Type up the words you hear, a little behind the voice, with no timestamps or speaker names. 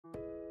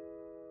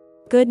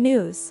Good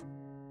news.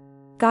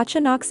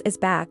 Gacha Nox is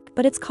back,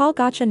 but it's called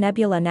Gacha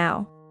Nebula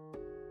now.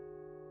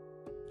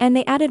 And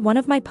they added one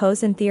of my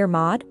pose in Theer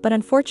mod, but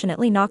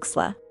unfortunately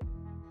Noxla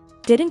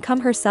didn't come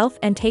herself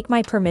and take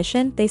my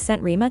permission. They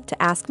sent Rima to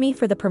ask me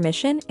for the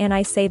permission, and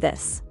I say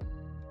this.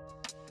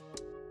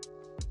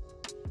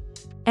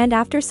 And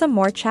after some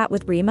more chat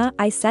with Rima,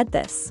 I said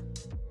this.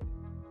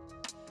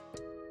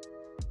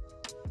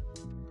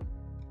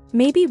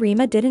 Maybe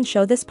Rima didn't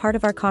show this part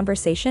of our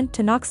conversation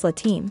to Noxla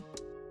team.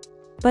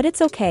 But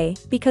it's okay,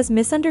 because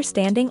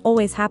misunderstanding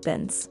always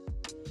happens.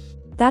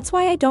 That's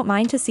why I don't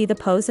mind to see the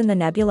pose in the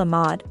Nebula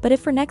mod, but if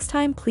for next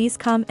time, please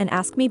come and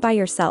ask me by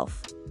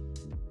yourself.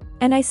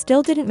 And I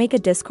still didn't make a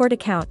Discord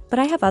account, but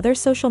I have other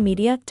social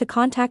media to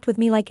contact with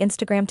me like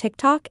Instagram,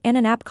 TikTok, and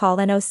an app called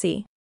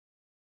NOC.